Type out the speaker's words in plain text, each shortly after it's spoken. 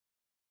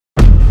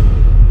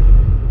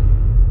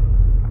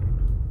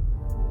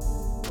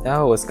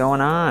Yo, what's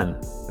going on?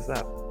 What's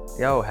up?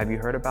 Yo, have you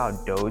heard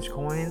about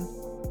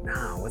Dogecoin?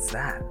 Nah, what's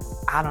that?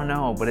 I don't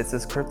know, but it's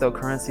this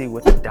cryptocurrency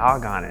with a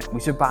dog on it.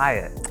 We should buy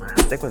it.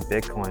 Stick with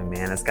Bitcoin,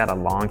 man. It's got a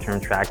long-term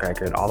track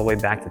record all the way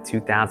back to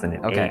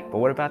 2008. Okay, but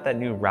what about that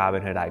new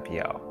Robinhood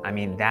IPO? I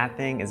mean, that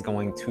thing is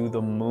going to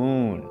the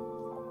moon.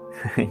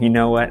 You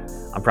know what?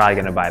 I'm probably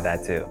gonna buy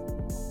that too.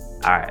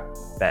 All right,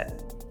 bet.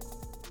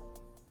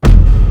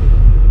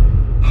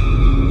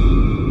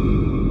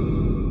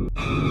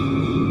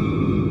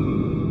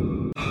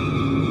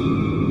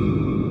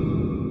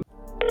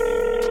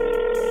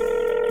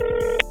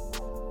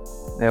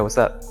 Hey, what's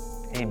up?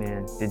 Hey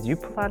man, did you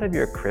pull out of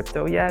your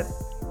crypto yet?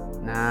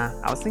 Nah,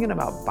 I was thinking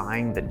about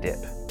buying the dip.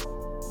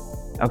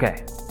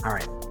 Okay, all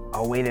right,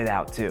 I'll wait it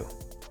out too.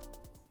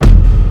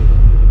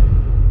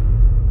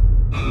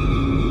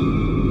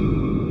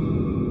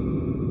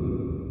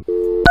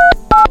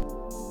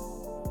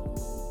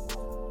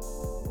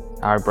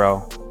 All right,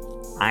 bro,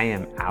 I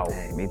am out.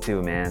 Hey, me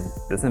too, man.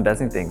 This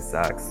investing thing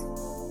sucks.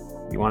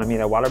 You want to meet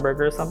at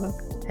Whataburger or something?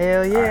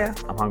 Hell yeah.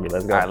 Right, I'm hungry,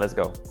 let's go. All right, let's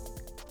go.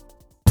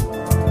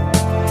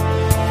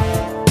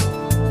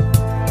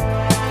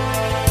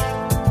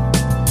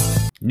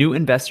 New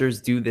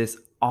investors do this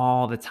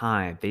all the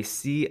time. They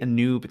see a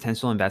new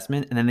potential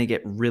investment and then they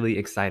get really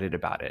excited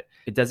about it.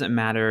 It doesn't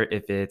matter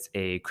if it's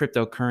a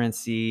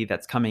cryptocurrency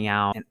that's coming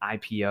out, an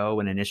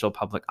IPO, an initial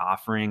public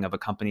offering of a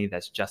company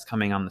that's just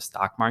coming on the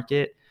stock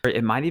market, or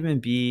it might even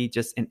be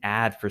just an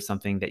ad for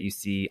something that you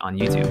see on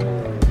YouTube.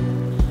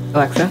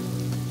 Alexa,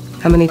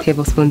 how many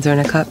tablespoons are in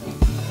a cup?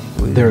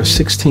 There are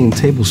 16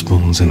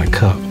 tablespoons in a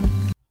cup.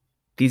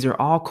 These are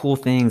all cool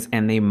things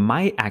and they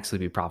might actually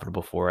be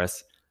profitable for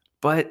us.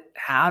 But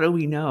how do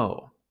we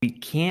know? We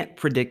can't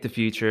predict the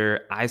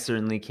future. I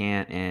certainly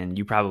can't, and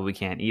you probably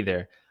can't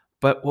either.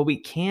 But what we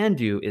can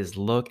do is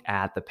look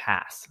at the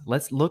past.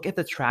 Let's look at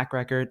the track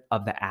record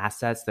of the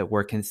assets that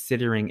we're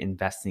considering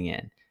investing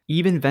in.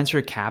 Even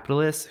venture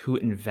capitalists who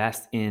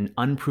invest in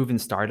unproven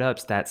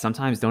startups that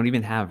sometimes don't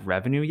even have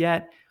revenue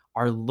yet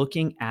are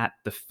looking at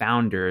the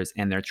founders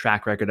and their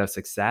track record of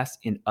success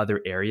in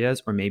other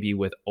areas, or maybe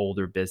with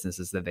older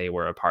businesses that they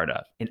were a part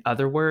of. In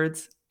other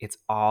words, it's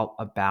all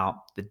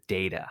about the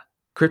data.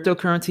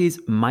 Cryptocurrencies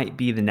might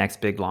be the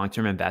next big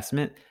long-term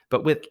investment,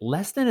 but with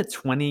less than a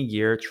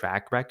 20-year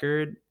track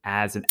record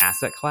as an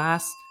asset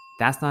class,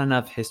 that's not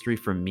enough history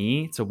for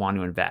me to want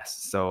to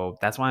invest. So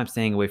that's why I'm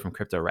staying away from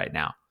crypto right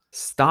now.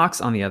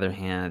 Stocks, on the other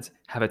hand,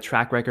 have a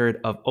track record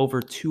of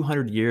over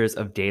 200 years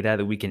of data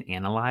that we can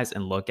analyze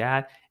and look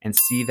at and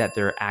see that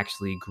there are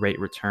actually great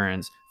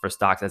returns for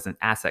stocks as an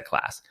asset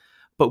class.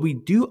 But we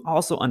do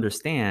also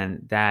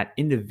understand that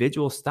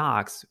individual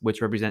stocks,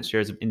 which represent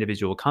shares of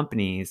individual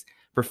companies,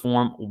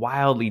 perform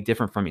wildly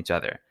different from each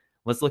other.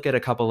 Let's look at a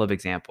couple of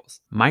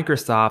examples.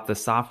 Microsoft, the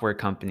software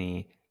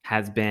company,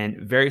 has been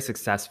very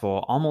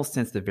successful almost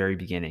since the very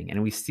beginning,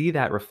 and we see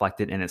that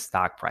reflected in its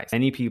stock price.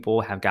 Many people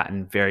have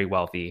gotten very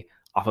wealthy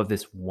off of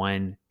this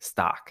one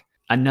stock.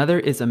 Another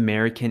is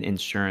American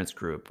Insurance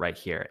Group right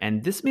here.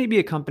 And this may be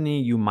a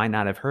company you might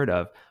not have heard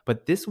of,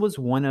 but this was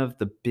one of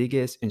the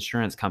biggest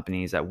insurance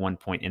companies at one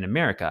point in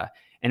America.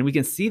 And we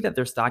can see that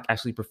their stock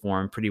actually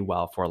performed pretty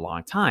well for a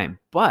long time.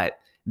 But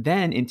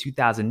then in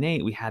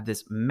 2008, we had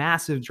this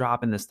massive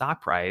drop in the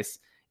stock price.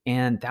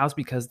 And that was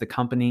because the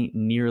company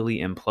nearly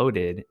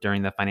imploded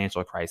during the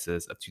financial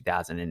crisis of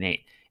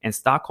 2008. And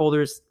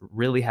stockholders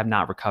really have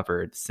not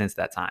recovered since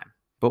that time.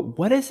 But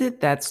what is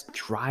it that's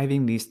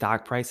driving these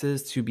stock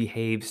prices to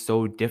behave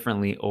so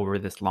differently over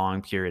this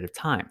long period of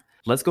time?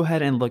 Let's go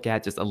ahead and look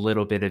at just a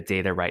little bit of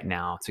data right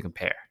now to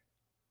compare.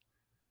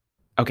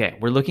 Okay,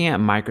 we're looking at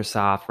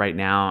Microsoft right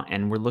now,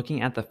 and we're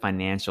looking at the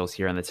financials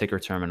here on the ticker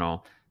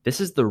terminal.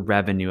 This is the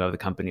revenue of the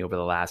company over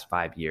the last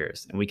 5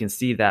 years. And we can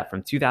see that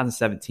from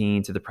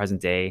 2017 to the present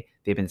day,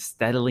 they've been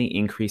steadily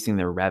increasing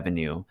their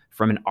revenue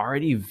from an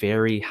already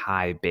very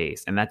high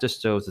base. And that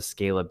just shows the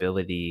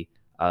scalability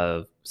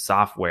of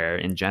software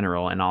in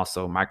general, and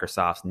also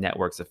Microsoft's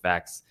networks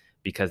effects,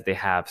 because they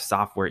have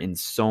software in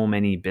so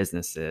many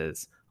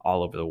businesses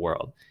all over the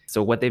world.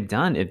 So what they've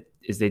done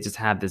is they just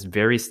have this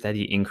very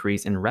steady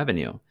increase in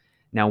revenue.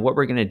 Now, what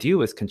we're going to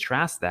do is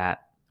contrast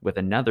that with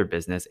another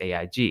business,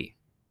 AIG.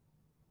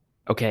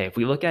 Okay, if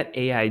we look at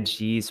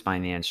AIG's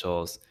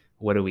financials,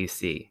 what do we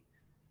see?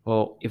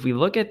 Well, if we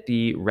look at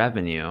the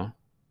revenue,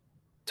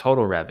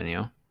 total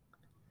revenue,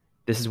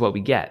 this is what we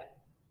get.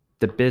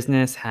 The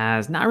business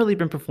has not really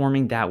been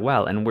performing that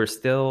well, and we're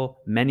still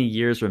many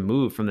years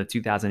removed from the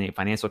 2008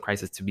 financial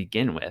crisis to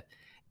begin with.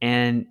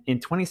 And in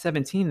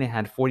 2017, they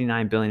had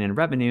 $49 billion in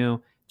revenue.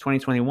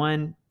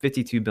 2021,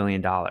 $52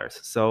 billion.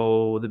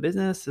 So the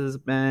business has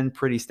been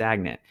pretty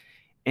stagnant.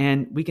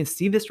 And we can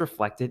see this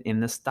reflected in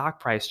the stock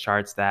price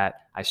charts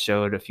that I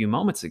showed a few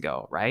moments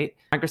ago, right?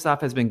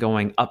 Microsoft has been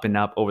going up and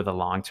up over the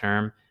long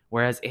term,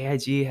 whereas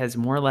AIG has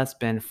more or less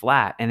been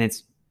flat, and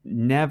it's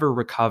never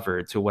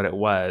recovered to what it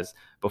was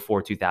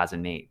before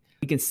 2008.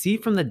 We can see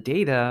from the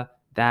data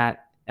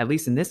that, at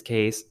least in this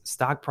case,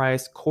 stock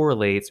price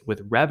correlates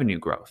with revenue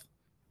growth.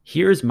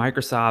 Here's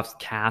Microsoft's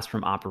cash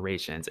from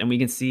operations, and we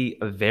can see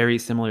a very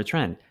similar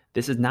trend.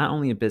 This is not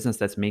only a business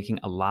that's making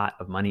a lot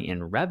of money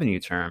in revenue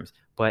terms,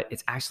 but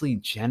it's actually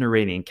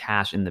generating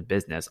cash in the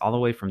business all the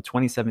way from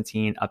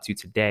 2017 up to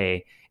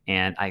today.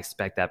 And I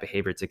expect that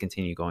behavior to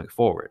continue going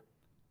forward.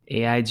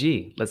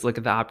 AIG, let's look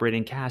at the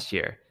operating cash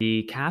here.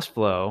 The cash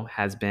flow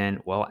has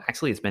been, well,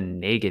 actually, it's been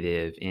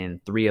negative in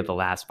 3 of the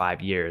last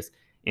 5 years.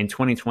 In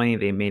 2020,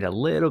 they made a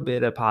little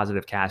bit of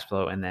positive cash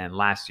flow, and then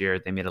last year,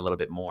 they made a little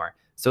bit more.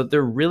 So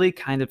they're really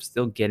kind of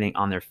still getting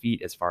on their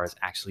feet as far as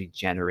actually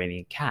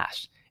generating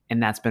cash.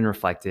 And that's been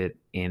reflected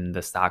in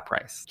the stock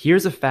price.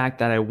 Here's a fact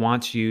that I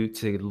want you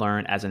to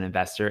learn as an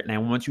investor, and I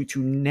want you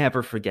to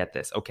never forget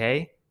this,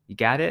 okay? You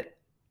got it?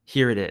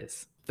 Here it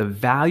is. The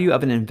value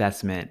of an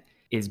investment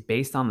is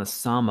based on the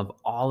sum of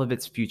all of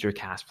its future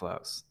cash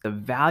flows. The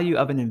value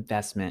of an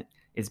investment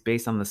is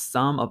based on the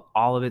sum of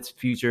all of its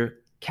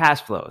future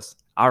cash flows.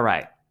 All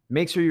right,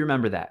 make sure you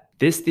remember that.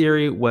 This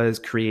theory was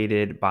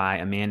created by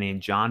a man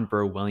named John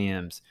Burr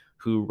Williams,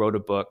 who wrote a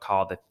book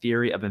called The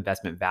Theory of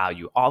Investment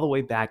Value all the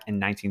way back in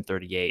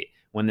 1938,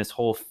 when this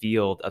whole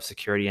field of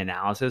security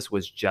analysis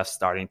was just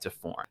starting to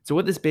form. So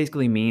what this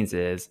basically means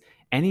is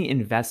any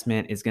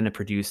investment is going to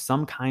produce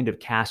some kind of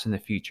cash in the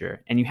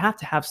future, and you have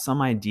to have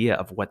some idea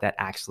of what that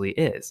actually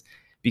is,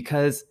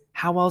 because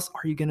how else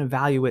are you going to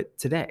value it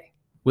today?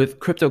 With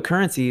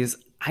cryptocurrencies,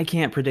 I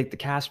can't predict the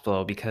cash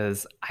flow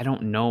because I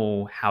don't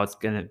know how it's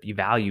going to be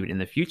valued in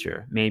the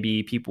future.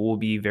 Maybe people will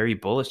be very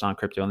bullish on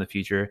crypto in the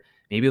future.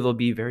 Maybe they'll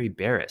be very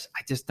bearish.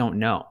 I just don't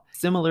know.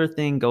 Similar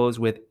thing goes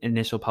with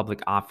initial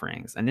public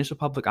offerings. Initial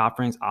public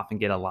offerings often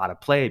get a lot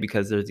of play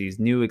because there's these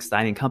new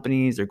exciting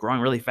companies. They're growing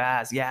really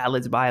fast. Yeah,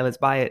 let's buy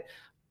it.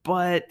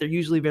 But they're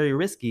usually very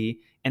risky.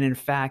 And in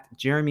fact,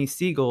 Jeremy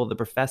Siegel, the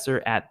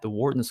professor at the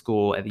Wharton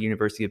School at the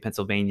University of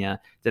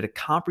Pennsylvania, did a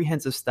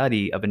comprehensive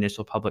study of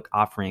initial public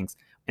offerings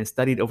and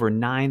studied over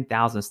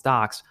 9,000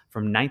 stocks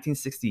from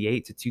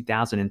 1968 to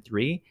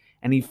 2003.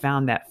 And he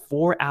found that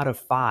 4 out of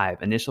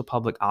 5 initial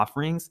public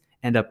offerings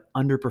end up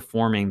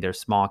underperforming their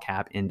small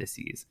cap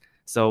indices.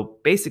 So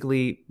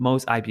basically,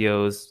 most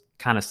IPOs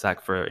kind of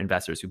suck for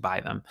investors who buy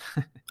them.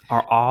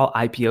 Are all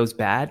IPOs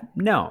bad?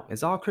 No.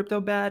 Is all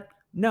crypto bad?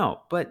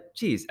 No. But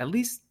geez, at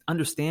least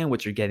understand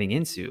what you're getting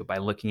into by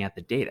looking at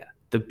the data.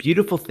 The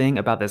beautiful thing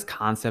about this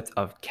concept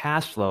of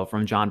cash flow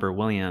from John Burr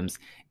Williams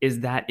is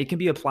that it can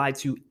be applied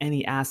to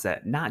any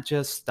asset, not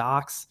just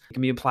stocks. It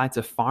can be applied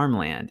to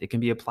farmland. It can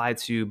be applied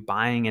to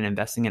buying and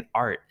investing in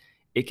art.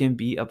 It can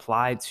be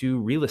applied to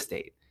real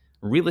estate.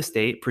 Real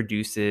estate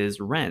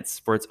produces rents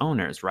for its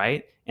owners,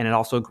 right? And it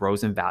also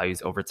grows in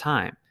values over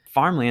time.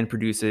 Farmland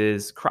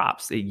produces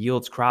crops. It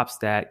yields crops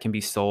that can be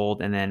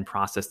sold and then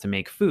processed to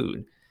make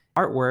food.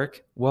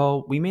 Artwork,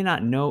 well, we may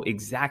not know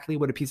exactly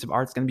what a piece of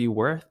art's going to be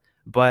worth,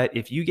 but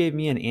if you gave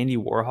me an Andy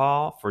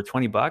Warhol for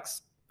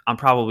 $20, I'm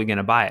probably going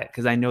to buy it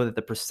because I know that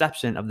the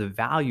perception of the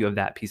value of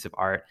that piece of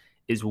art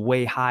is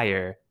way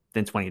higher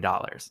than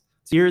 $20.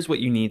 So here's what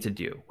you need to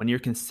do. When you're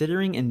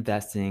considering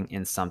investing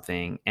in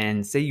something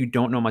and say you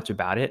don't know much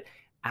about it,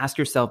 ask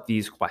yourself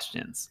these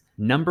questions.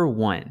 Number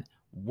 1,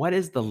 what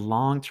is the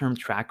long-term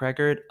track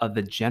record of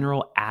the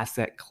general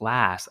asset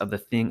class of the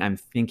thing I'm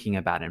thinking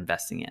about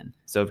investing in?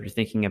 So if you're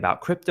thinking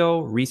about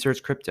crypto,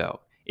 research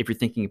crypto. If you're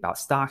thinking about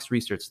stocks,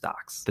 research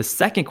stocks. The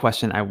second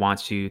question I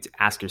want you to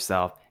ask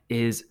yourself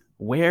is,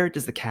 where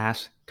does the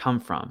cash come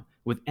from?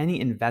 With any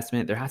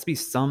investment, there has to be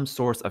some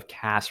source of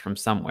cash from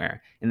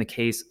somewhere. In the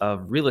case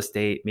of real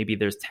estate, maybe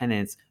there's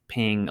tenants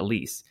paying a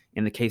lease.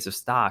 In the case of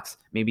stocks,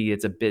 maybe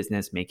it's a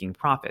business making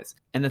profits.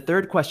 And the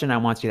third question I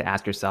want you to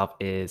ask yourself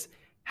is,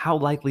 how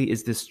likely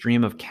is this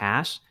stream of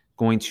cash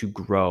going to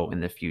grow in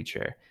the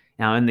future?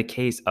 Now, in the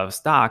case of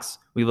stocks,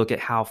 we look at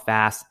how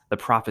fast the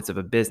profits of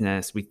a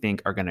business we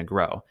think are going to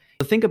grow.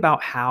 So think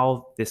about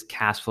how this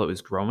cash flow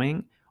is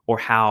growing or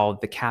how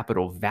the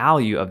capital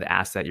value of the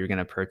asset you're going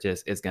to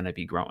purchase is going to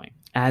be growing.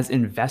 As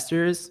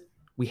investors,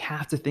 we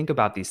have to think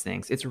about these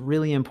things. It's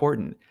really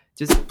important.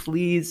 Just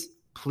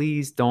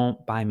please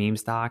don't buy meme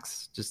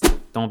stocks. Just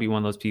don't be one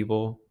of those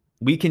people.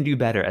 We can do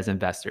better as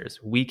investors.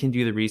 We can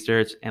do the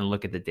research and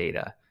look at the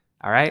data.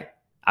 All right?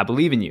 I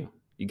believe in you.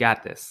 You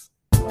got this.